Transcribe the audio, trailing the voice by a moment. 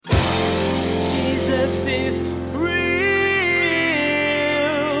Jesus is real.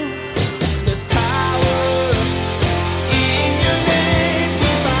 There's power in your name. We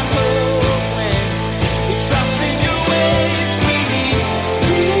find hope when we trust in your ways. We need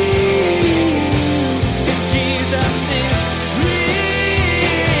real. Jesus is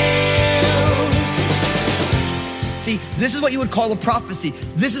real. See, this is what you would call a prophecy.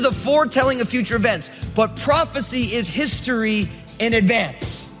 This is a foretelling of future events. But prophecy is history in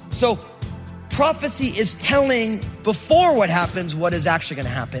advance. So prophecy is telling before what happens what is actually going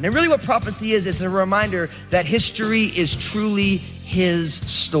to happen. And really what prophecy is, it's a reminder that history is truly his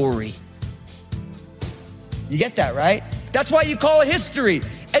story. You get that, right? That's why you call it history.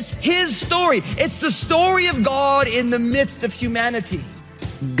 It's his story. It's the story of God in the midst of humanity.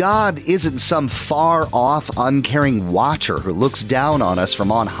 God isn't some far-off, uncaring watcher who looks down on us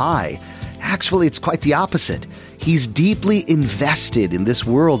from on high. Actually, it's quite the opposite. He's deeply invested in this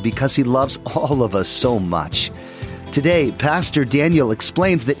world because he loves all of us so much. Today, Pastor Daniel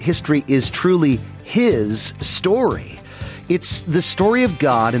explains that history is truly his story. It's the story of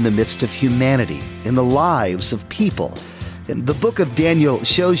God in the midst of humanity, in the lives of people. And the book of Daniel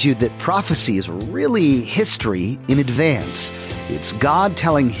shows you that prophecy is really history in advance. It's God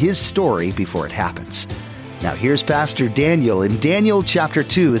telling his story before it happens. Now here's Pastor Daniel in Daniel chapter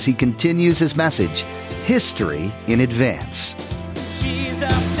 2 as he continues his message, History in Advance.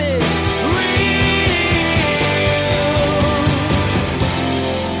 Jesus is real.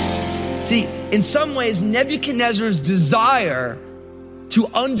 See, in some ways, Nebuchadnezzar's desire to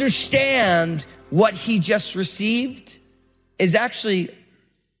understand what he just received is actually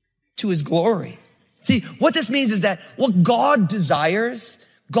to his glory. See, what this means is that what God desires,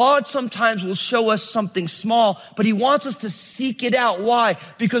 God sometimes will show us something small, but he wants us to seek it out. Why?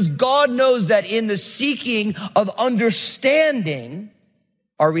 Because God knows that in the seeking of understanding,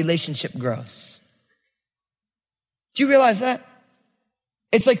 our relationship grows. Do you realize that?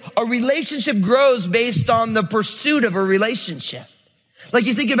 It's like a relationship grows based on the pursuit of a relationship. Like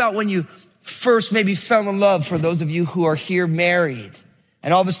you think about when you first maybe fell in love, for those of you who are here married,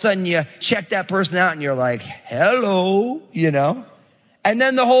 and all of a sudden you check that person out and you're like, hello, you know? And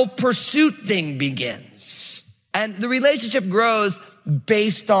then the whole pursuit thing begins. And the relationship grows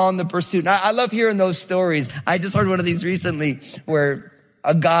based on the pursuit. And I love hearing those stories. I just heard one of these recently where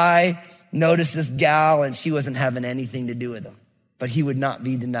a guy noticed this gal and she wasn't having anything to do with him, but he would not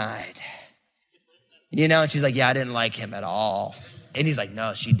be denied. You know, and she's like, yeah, I didn't like him at all. And he's like,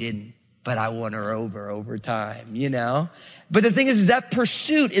 no, she didn't, but I won her over time, you know? But the thing is that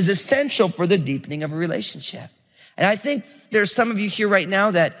pursuit is essential for the deepening of a relationship. And I think there's some of you here right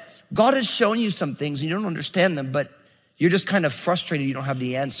now that God has shown you some things and you don't understand them, but you're just kind of frustrated you don't have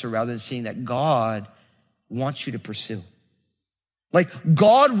the answer rather than seeing that God wants you to pursue. Like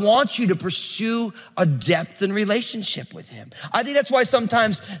God wants you to pursue a depth in relationship with him. I think that's why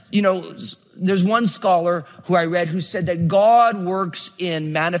sometimes, you know, there's one scholar who I read who said that God works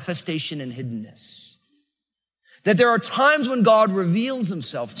in manifestation and hiddenness. That there are times when God reveals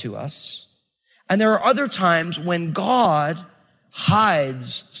himself to us, and there are other times when God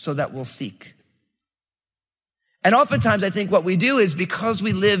hides so that we'll seek. And oftentimes I think what we do is because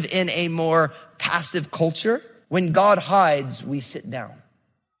we live in a more passive culture, when God hides, we sit down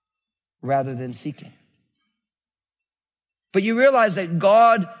rather than seeking. But you realize that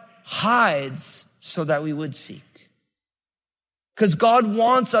God hides so that we would seek. Because God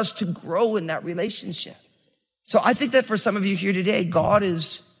wants us to grow in that relationship. So I think that for some of you here today, God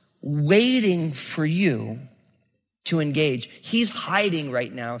is waiting for you to engage. He's hiding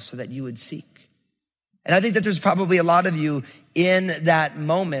right now so that you would seek. And I think that there's probably a lot of you in that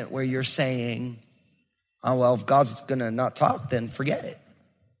moment where you're saying, oh, well, if God's gonna not talk, then forget it.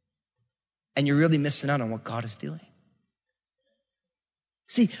 And you're really missing out on what God is doing.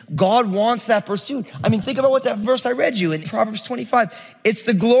 See, God wants that pursuit. I mean, think about what that verse I read you in Proverbs 25. It's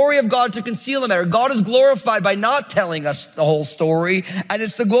the glory of God to conceal a matter. God is glorified by not telling us the whole story, and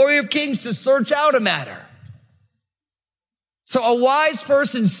it's the glory of kings to search out a matter. So a wise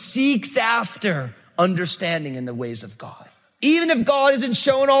person seeks after understanding in the ways of God. Even if God isn't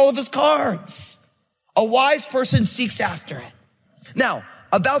showing all of his cards, a wise person seeks after it. Now,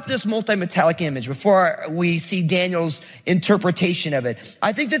 about this multi-metallic image, before we see Daniel's interpretation of it,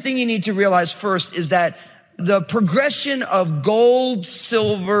 I think the thing you need to realize first is that the progression of gold,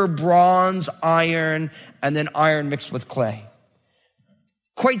 silver, bronze, iron, and then iron mixed with clay.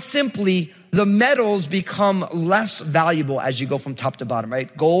 Quite simply, the metals become less valuable as you go from top to bottom,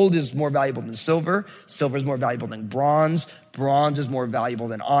 right? Gold is more valuable than silver. Silver is more valuable than bronze. Bronze is more valuable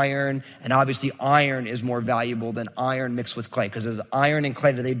than iron. And obviously iron is more valuable than iron mixed with clay. Because as iron and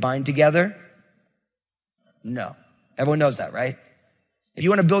clay, do they bind together? No. Everyone knows that, right? If you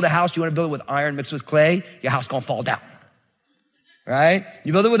want to build a house, you want to build it with iron mixed with clay, your house gonna fall down. Right?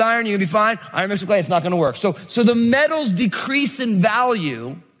 You build it with iron, you're gonna be fine. Iron mixed with clay, it's not gonna work. So the metals decrease in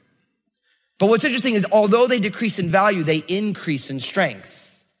value, but what's interesting is although they decrease in value, they increase in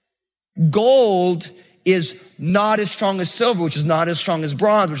strength. Gold is not as strong as silver, which is not as strong as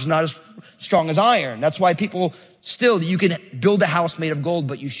bronze, which is not as strong as iron. That's why people still, you can build a house made of gold,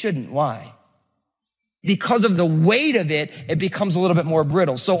 but you shouldn't. Why? Because of the weight of it, it becomes a little bit more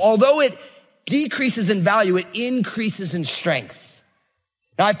brittle. So although it decreases in value, it increases in strength.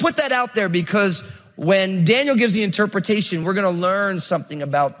 Now I put that out there because when Daniel gives the interpretation, we're gonna learn something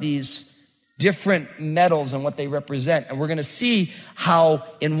about these different metals and what they represent. And we're gonna see how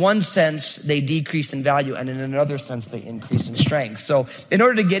in one sense they decrease in value and in another sense they increase in strength. So in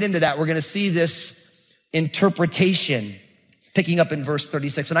order to get into that, we're gonna see this interpretation picking up in verse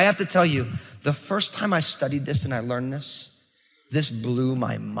 36. And I have to tell you, the first time I studied this and I learned this blew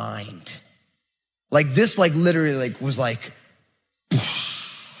my mind. This literally was like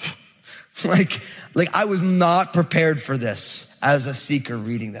I was not prepared for this as a seeker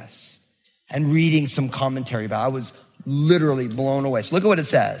reading this and reading some commentary about it. I was literally blown away. So look at what it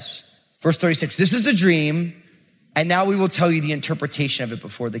says. Verse 36, this is the dream, and now we will tell you the interpretation of it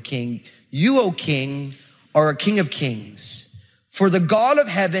before the king. You, O king, are a king of kings. For the God of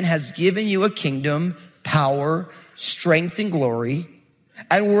heaven has given you a kingdom, power, strength, and glory.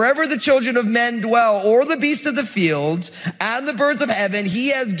 And wherever the children of men dwell, or the beasts of the field, and the birds of heaven,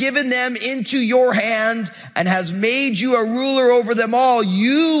 he has given them into your hand and has made you a ruler over them all.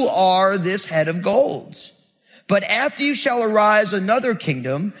 You are this head of gold. But after you shall arise another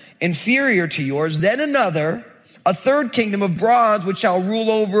kingdom inferior to yours, then another, a third kingdom of bronze, which shall rule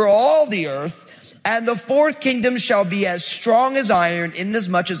over all the earth. And the fourth kingdom shall be as strong as iron,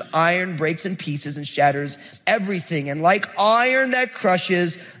 inasmuch as iron breaks in pieces and shatters everything. And like iron that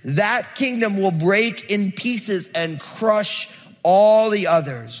crushes, that kingdom will break in pieces and crush all the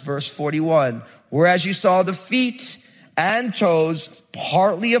others. Verse 41, whereas you saw the feet and toes,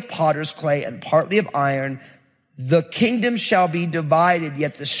 partly of potter's clay and partly of iron, the kingdom shall be divided,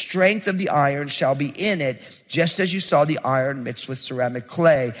 yet the strength of the iron shall be in it, just as you saw the iron mixed with ceramic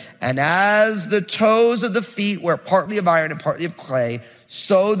clay. And as the toes of the feet were partly of iron and partly of clay,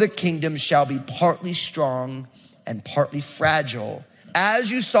 so the kingdom shall be partly strong and partly fragile.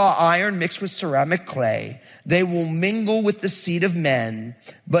 As you saw iron mixed with ceramic clay, they will mingle with the seed of men,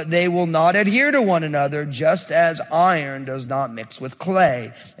 but they will not adhere to one another, just as iron does not mix with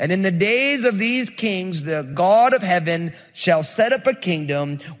clay. And in the days of these kings, the God of heaven shall set up a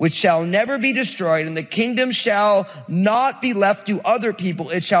kingdom which shall never be destroyed, and the kingdom shall not be left to other people.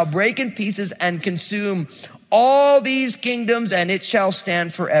 It shall break in pieces and consume all these kingdoms, and it shall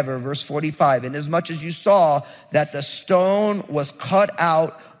stand forever. Verse 45, inasmuch as you saw that the stone was cut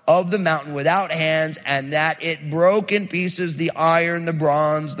out of the mountain without hands, and that it broke in pieces the iron, the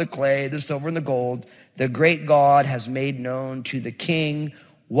bronze, the clay, the silver, and the gold, the great God has made known to the king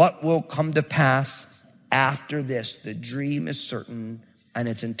what will come to pass after this. The dream is certain, and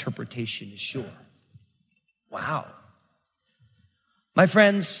its interpretation is sure. Wow. My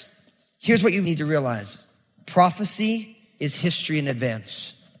friends, here's what you need to realize. Prophecy is history in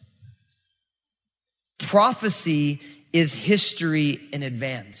advance. Prophecy is history in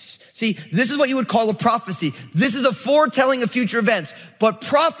advance. See, this is what you would call a prophecy. This is a foretelling of future events, but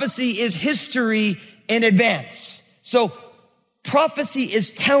prophecy is history in advance. So prophecy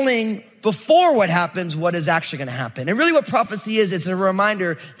is telling before what happens, what is actually going to happen. And really what prophecy is, it's a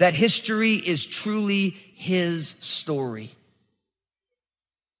reminder that history is truly his story.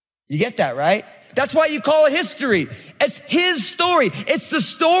 You get that, right? That's why you call it history. It's his story. It's the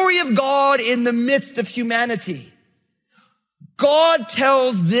story of God in the midst of humanity. God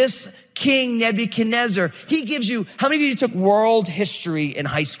tells this king Nebuchadnezzar, he gives you, how many of you took world history in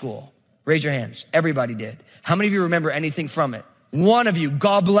high school? Raise your hands. Everybody did. How many of you remember anything from it? One of you.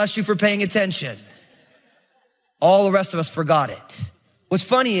 God bless you for paying attention. All the rest of us forgot it. What's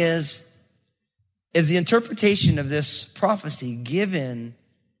funny is the interpretation of this prophecy given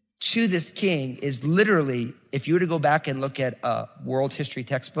to this king is literally, if you were to go back and look at a world history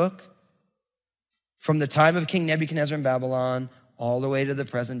textbook, from the time of King Nebuchadnezzar in Babylon all the way to the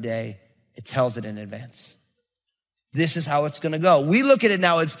present day, it tells it in advance. This is how it's gonna go. We look at it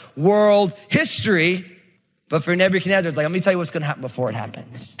now as world history, but for Nebuchadnezzar, it's like, let me tell you what's gonna happen before it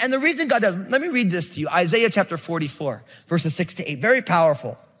happens. And the reason God does, let me read this to you, Isaiah chapter 44, verses 6-8, very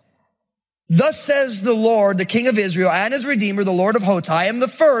powerful. Thus says the Lord, the King of Israel and his Redeemer, the Lord of hosts, I am the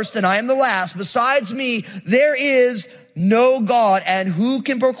first and I am the last. Besides me, there is no God, and who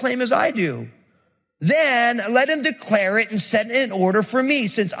can proclaim as I do? Then let him declare it and set it in order for me,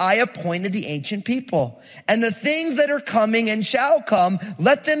 since I appointed the ancient people. And the things that are coming and shall come,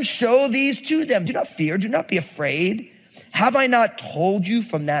 let them show these to them. Do not fear, do not be afraid. Have I not told you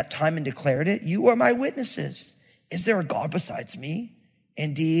from that time and declared it? You are my witnesses. Is there a God besides me?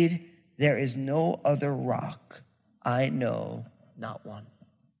 Indeed, there is no other rock. I know not one.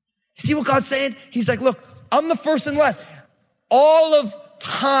 See what God's saying? He's like, look, I'm the first and last. All of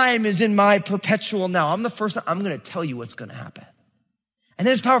time is in my perpetual now. I'm the first. I'm going to tell you what's going to happen. And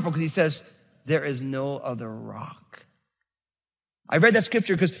then it's powerful because he says, there is no other rock. I read that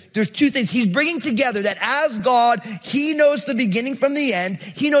scripture because there's two things. He's bringing together that as God, he knows the beginning from the end.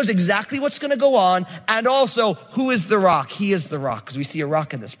 He knows exactly what's going to go on. And also, who is the rock? He is the rock, because we see a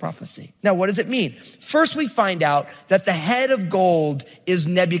rock in this prophecy. Now, what does it mean? First, we find out that the head of gold is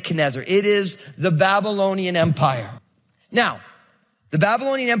Nebuchadnezzar. It is the Babylonian Empire. Now, the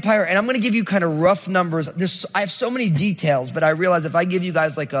Babylonian Empire, and I'm going to give you kind of rough numbers. I have so many details, but I realize if I give you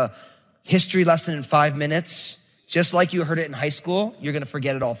guys like a history lesson in 5 minutes, just like you heard it in high school, you're going to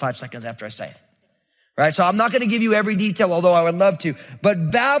forget it all 5 seconds after I say it. Right? So I'm not going to give you every detail, although I would love to.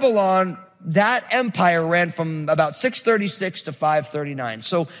 But Babylon, that empire ran from about 636 to 539.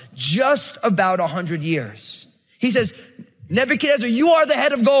 So just about 100 years. He says, Nebuchadnezzar, you are the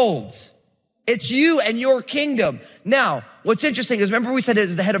head of gold. It's you and your kingdom. Now, what's interesting is, remember we said it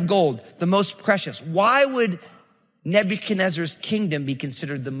is the head of gold, the most precious. Why would Nebuchadnezzar's kingdom be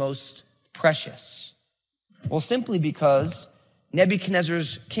considered the most precious? Well, simply because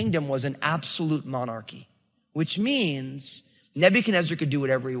Nebuchadnezzar's kingdom was an absolute monarchy, which means Nebuchadnezzar could do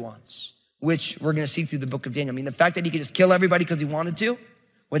whatever he wants, which we're going to see through the book of Daniel. I mean, the fact that he could just kill everybody because he wanted to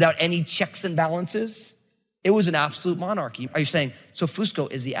without any checks and balances, it was an absolute monarchy. Are you saying, so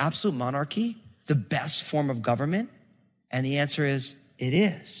Fusco, is the absolute monarchy the best form of government? And the answer is, it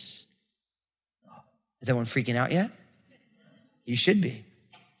is. Is everyone freaking out yet? You should be.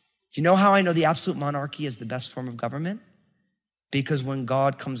 Do you know how I know the absolute monarchy is the best form of government? Because when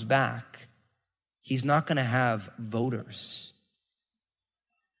God comes back, he's not going to have voters.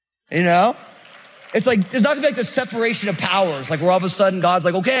 You know? It's like, there's not going to be like the separation of powers, like where all of a sudden God's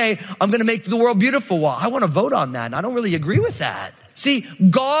like, okay, I'm going to make the world beautiful. Well, I want to vote on that, and I don't really agree with that. See,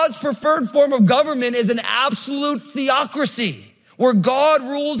 God's preferred form of government is an absolute theocracy where God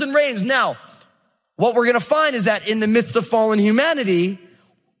rules and reigns. Now, what we're going to find is that in the midst of fallen humanity,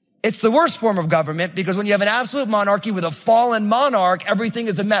 it's the worst form of government, because when you have an absolute monarchy with a fallen monarch, everything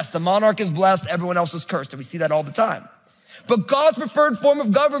is a mess. The monarch is blessed, everyone else is cursed, and we see that all the time. But God's preferred form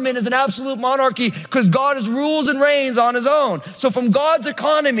of government is an absolute monarchy because God is rules and reigns on his own. So from God's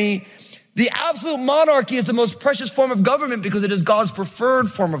economy, the absolute monarchy is the most precious form of government because it is God's preferred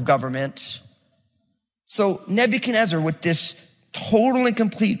form of government. So Nebuchadnezzar, with this total and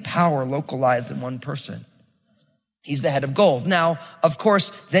complete power localized in one person, he's the head of gold. Now, of course,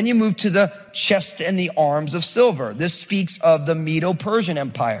 then you move to the chest and the arms of silver. This speaks of the Medo-Persian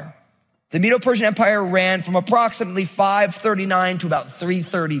Empire. The Medo-Persian Empire ran from approximately 539 to about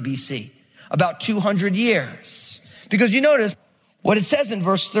 330 BC, about 200 years. Because you notice what it says in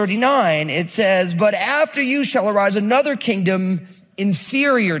verse 39, it says, but after you shall arise another kingdom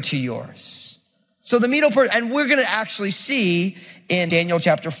inferior to yours. So the Medo-Persian, and we're going to actually see in Daniel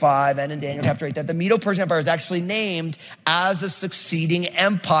chapter 5 and in Daniel chapter 8 that the Medo-Persian Empire is actually named as a succeeding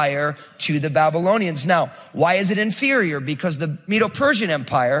empire to the Babylonians. Now, why is it inferior? Because the Medo-Persian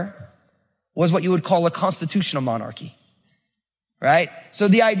Empire was what you would call a constitutional monarchy, right? So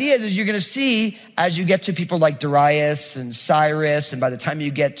the idea is you're going to see as you get to people like Darius and Cyrus, and by the time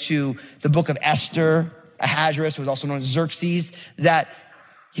you get to the book of Esther, Ahasuerus, who was also known as Xerxes, that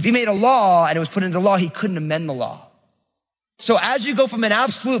if he made a law and it was put into law, he couldn't amend the law. So as you go from an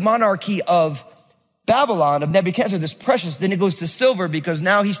absolute monarchy of Babylon, of Nebuchadnezzar, this precious, then it goes to silver because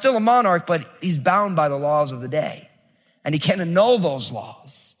now he's still a monarch, but he's bound by the laws of the day, and he can't annul those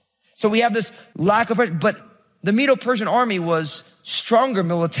laws. So we have this lack of, but the Medo-Persian army was stronger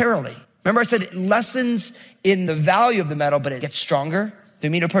militarily. Remember I said it lessens in the value of the metal, but it gets stronger. The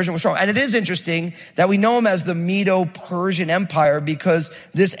Medo-Persian was strong. And it is interesting that we know him as the Medo-Persian Empire because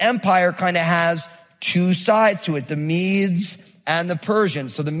this empire kind of has two sides to it, the Medes and the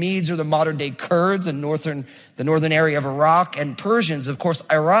Persians. So the Medes are the modern day Kurds in the northern area of Iraq, and Persians, of course,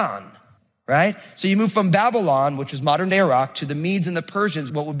 Iran. Right? So you move from Babylon, which is modern day Iraq, to the Medes and the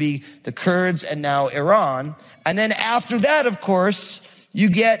Persians, what would be the Kurds and now Iran. And then after that, of course, you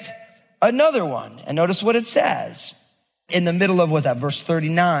get another one. And notice what it says in the middle of, what's that, verse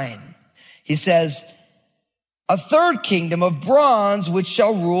 39. He says, a third kingdom of bronze, which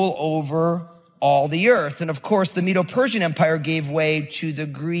shall rule over all the earth. And of course, the Medo-Persian Empire gave way to the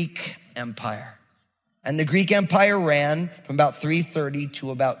Greek Empire. And the Greek Empire ran from about 330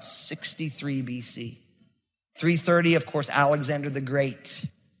 to about 63 BC. 330, of course, Alexander the Great.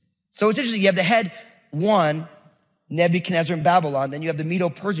 So it's interesting. You have the head one, Nebuchadnezzar in Babylon. Then you have the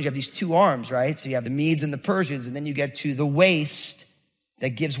Medo-Persians. You have these two arms, right? So you have the Medes and the Persians. And then you get to the waist that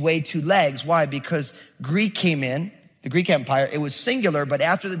gives way to legs. Why? Because Greek came in, the Greek Empire. It was singular, but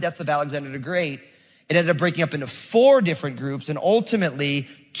after the death of Alexander the Great, it ended up breaking up into 4 different groups and ultimately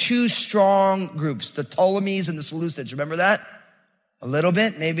 2 strong groups, the Ptolemies and the Seleucids. Remember that? A little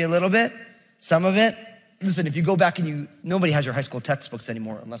bit, maybe a little bit, some of it. Listen, if you go back and nobody has your high school textbooks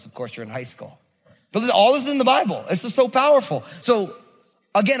anymore, unless of course you're in high school. But listen, all this is in the Bible. It's just so powerful. So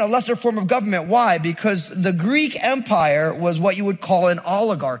again, a lesser form of government. Why? Because the Greek Empire was what you would call an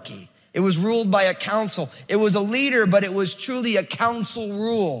oligarchy. It was ruled by a council. It was a leader, but it was truly a council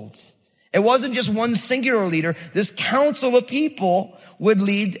ruled. It wasn't just one singular leader. This council of people would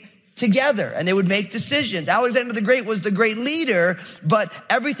lead together and they would make decisions. Alexander the Great was the great leader, but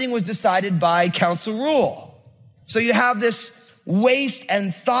everything was decided by council rule. So you have this waist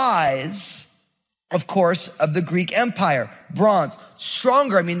and thighs, of course, of the Greek Empire. Bronze,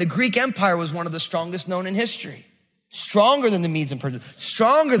 stronger. I mean, the Greek Empire was one of the strongest known in history. Stronger than the Medes and Persians,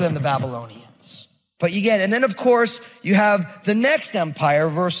 stronger than the Babylonians. But you get it. And then, of course, you have the next empire,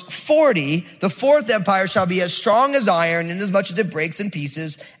 verse 40. The fourth empire shall be as strong as iron, inasmuch as it breaks in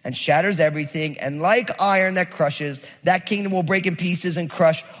pieces and shatters everything. And like iron that crushes, that kingdom will break in pieces and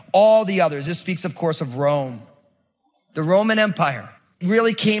crush all the others. This speaks, of course, of Rome. The Roman Empire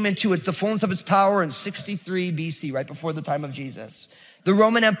really came into the fullness of its power in 63 BC, right before the time of Jesus. The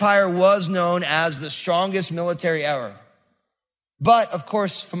Roman Empire was known as the strongest military ever. But, of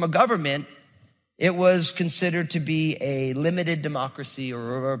course, from a government, it was considered to be a limited democracy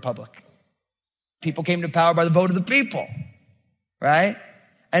or a republic. People came to power by the vote of the people, right?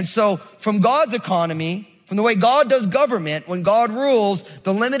 And so from God's economy, from the way God does government, when God rules,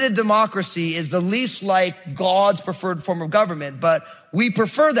 the limited democracy is the least like God's preferred form of government. But we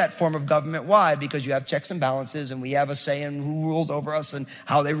prefer that form of government. Why? Because you have checks and balances and we have a say in who rules over us and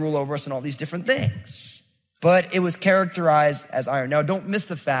how they rule over us and all these different things. But it was characterized as iron. Now, don't miss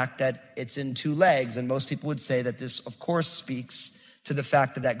the fact that it's in 2 legs. And most people would say that this, of course, speaks to the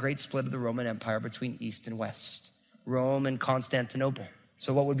fact of that great split of the Roman Empire between East and West, Rome and Constantinople.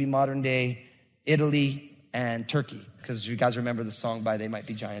 So what would be modern day Italy and Turkey? Because you guys remember the song by They Might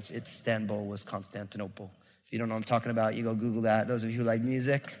Be Giants, Istanbul was Constantinople. If you don't know what I'm talking about, you go Google that. Those of you who like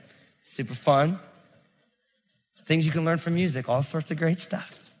music, super fun. It's things you can learn from music, all sorts of great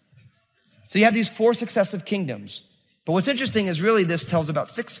stuff. So you have these 4 successive kingdoms. But what's interesting is really this tells about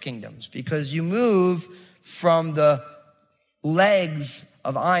 6 kingdoms because you move from the legs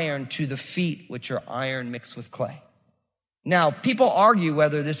of iron to the feet, which are iron mixed with clay. Now, people argue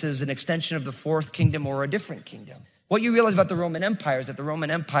whether this is an extension of the 4th kingdom or a different kingdom. What you realize about the Roman Empire is that the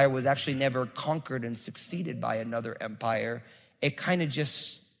Roman Empire was actually never conquered and succeeded by another empire. It kind of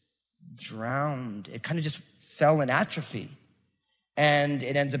just drowned. It kind of just fell in atrophy. And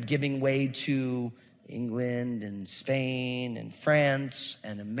it ends up giving way to England and Spain and France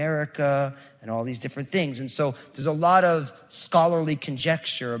and America and all these different things. And so there's a lot of scholarly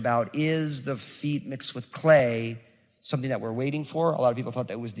conjecture about is the feet mixed with clay something that we're waiting for? A lot of people thought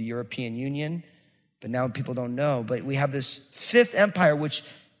that was the European Union, but now people don't know. But we have this 5th empire, which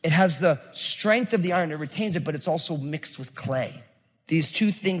it has the strength of the iron, it retains it, but it's also mixed with clay. These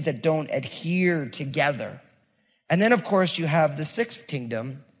 2 things that don't adhere together. And then, of course, you have the 6th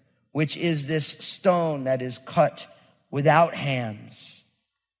kingdom, which is this stone that is cut without hands.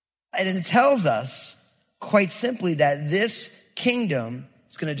 And it tells us quite simply that this kingdom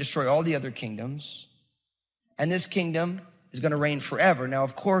is going to destroy all the other kingdoms, and this kingdom is going to reign forever. Now,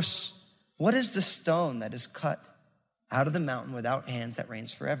 of course, what is the stone that is cut out of the mountain without hands that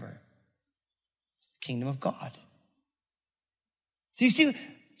reigns forever? It's the kingdom of God. So you see,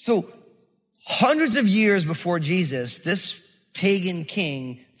 hundreds of years before Jesus, this pagan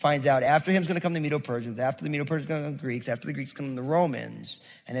king finds out after him is going to come the Medo-Persians, after the Medo-Persians going to come the Greeks, after the Greeks come the Romans,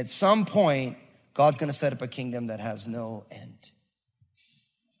 and at some point, God's going to set up a kingdom that has no end.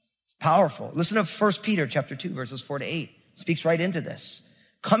 It's powerful. Listen to 1 Peter chapter 2, verses 4 to 8. It speaks right into this.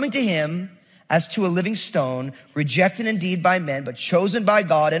 Coming to him as to a living stone, rejected indeed by men, but chosen by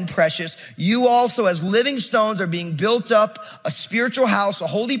God and precious, you also as living stones are being built up a spiritual house, a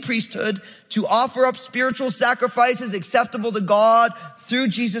holy priesthood, to offer up spiritual sacrifices acceptable to God through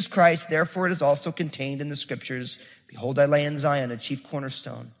Jesus Christ. Therefore it is also contained in the scriptures, behold, I lay in Zion a chief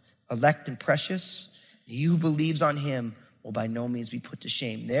cornerstone, elect and precious. He who believes on him will by no means be put to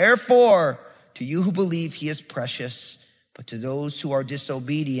shame. Therefore, to you who believe, he is precious, but to those who are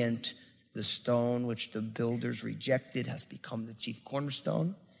disobedient, The stone which the builders rejected has become the chief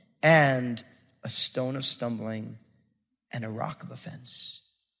cornerstone, and a stone of stumbling and a rock of offense.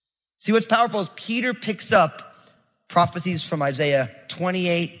 See, what's powerful is Peter picks up prophecies from Isaiah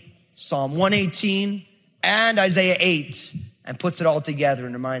 28, Psalm 118, and Isaiah 8, and puts it all together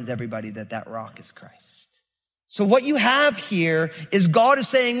and reminds everybody that that rock is Christ. So what you have here is God is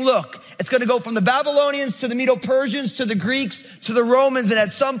saying, look, it's going to go from the Babylonians to the Medo-Persians to the Greeks to the Romans, and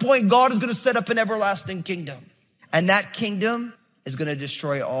at some point God is going to set up an everlasting kingdom. And that kingdom is going to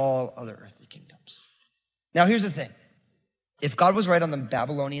destroy all other earthly kingdoms. Now here's the thing. If God was right on the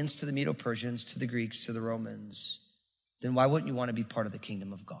Babylonians to the Medo-Persians to the Greeks to the Romans, then why wouldn't you want to be part of the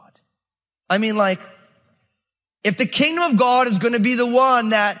kingdom of God? I mean, if the kingdom of God is going to be the one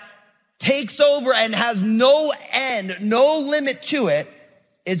that takes over and has no end, no limit to it,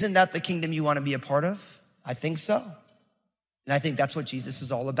 isn't that the kingdom you want to be a part of? I think so. And I think that's what Jesus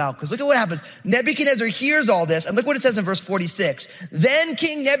is all about. Because look at what happens. Nebuchadnezzar hears all this, and look what it says in verse 46. Then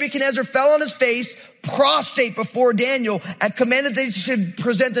King Nebuchadnezzar fell on his face, prostrate before Daniel, and commanded that he should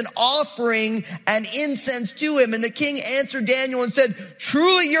present an offering and incense to him. And the king answered Daniel and said,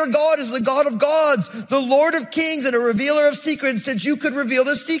 truly your God is the God of gods, the Lord of kings, and a revealer of secrets, since you could reveal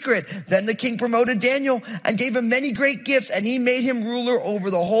the secret. Then the king promoted Daniel and gave him many great gifts, and he made him ruler over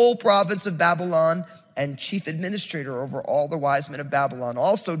the whole province of Babylon and chief administrator over all the wise men of Babylon.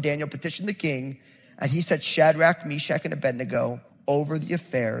 Also, Daniel petitioned the king, and he set Shadrach, Meshach, and Abednego over the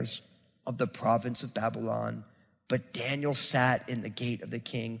affairs of the province of Babylon. But Daniel sat in the gate of the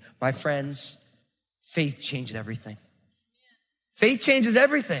king. My friends, faith changes everything. Faith changes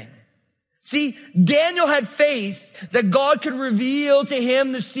everything. See, Daniel had faith that God could reveal to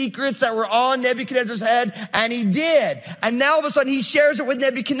him the secrets that were on Nebuchadnezzar's head, and he did. And now all of a sudden he shares it with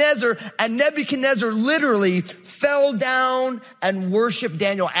Nebuchadnezzar, and Nebuchadnezzar literally fell down and worshiped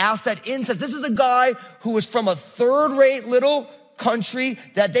Daniel, asked that incense. This is a guy who was from a third-rate little country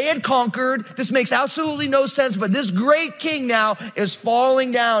that they had conquered. This makes absolutely no sense, but this great king now is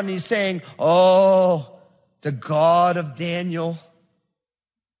falling down, and he's saying, oh, the God of Daniel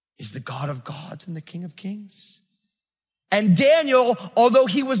is the God of gods and the King of kings. And Daniel, although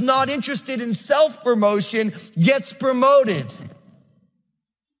he was not interested in self-promotion, gets promoted.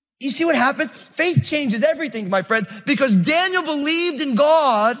 You see what happens? Faith changes everything, my friends, because Daniel believed in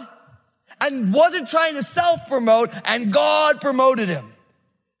God and wasn't trying to self-promote, and God promoted him.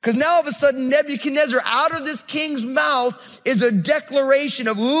 Because now all of a sudden, Nebuchadnezzar, out of this king's mouth is a declaration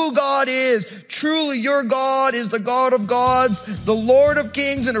of who God is. Truly, your God is the God of gods, the Lord of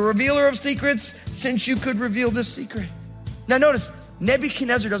kings, and a revealer of secrets, since you could reveal this secret. Now notice,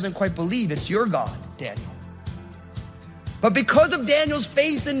 Nebuchadnezzar doesn't quite believe it's your God, Daniel. But because of Daniel's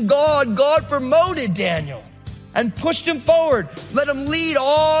faith in God, God promoted Daniel and pushed him forward, let him lead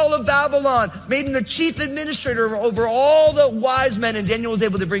all of Babylon, made him the chief administrator over all the wise men, and Daniel was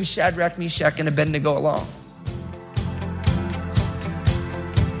able to bring Shadrach, Meshach, and Abednego along.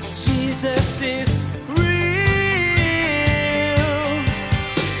 Jesus is real.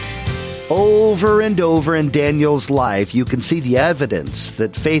 Over and over in Daniel's life, you can see the evidence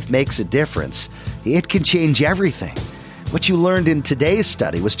that faith makes a difference. It can change everything. What you learned in today's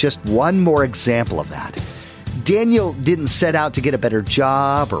study was just one more example of that. Daniel didn't set out to get a better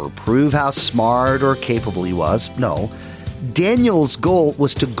job or prove how smart or capable he was. No. Daniel's goal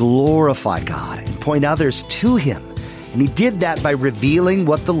was to glorify God and point others to him. And he did that by revealing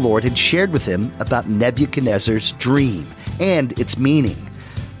what the Lord had shared with him about Nebuchadnezzar's dream and its meaning.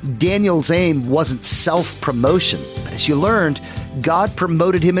 Daniel's aim wasn't self-promotion, but as you learned, God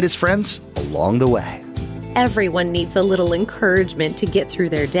promoted him and his friends along the way. Everyone needs a little encouragement to get through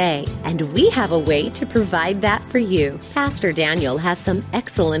their day, and we have a way to provide that for you. Pastor Daniel has some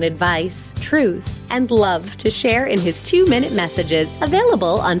excellent advice, truth, and love to share in his 2-minute messages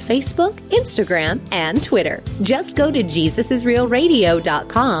available on Facebook, Instagram, and Twitter. Just go to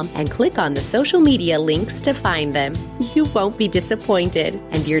JesusIsRealRadio.com and click on the social media links to find them. You won't be disappointed,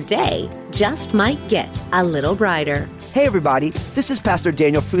 and your day just might get a little brighter. Hey everybody, this is Pastor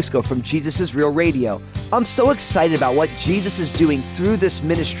Daniel Fusco from Jesus is Real Radio. I'm so excited about what Jesus is doing through this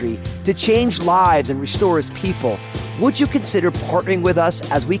ministry to change lives and restore his people. Would you consider partnering with us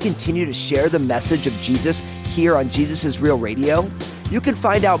as we continue to share the message of Jesus here on Jesus is Real Radio? You can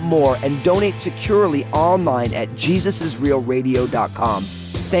find out more and donate securely online at JesusIsRealRadio.com.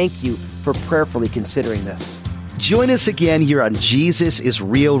 Thank you for prayerfully considering this. Join us again here on Jesus is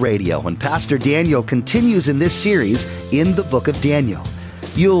Real Radio when Pastor Daniel continues in this series in the book of Daniel.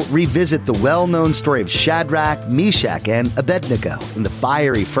 You'll revisit the well-known story of Shadrach, Meshach, and Abednego in the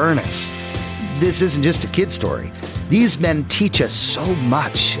fiery furnace. This isn't just a kid story. These men teach us so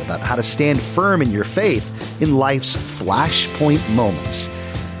much about how to stand firm in your faith in life's flashpoint moments.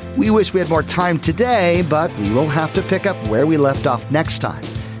 We wish we had more time today, but we will have to pick up where we left off next time,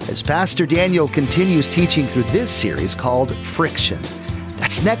 as Pastor Daniel continues teaching through this series called Friction.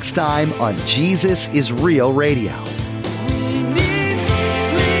 That's next time on Jesus is Real Radio.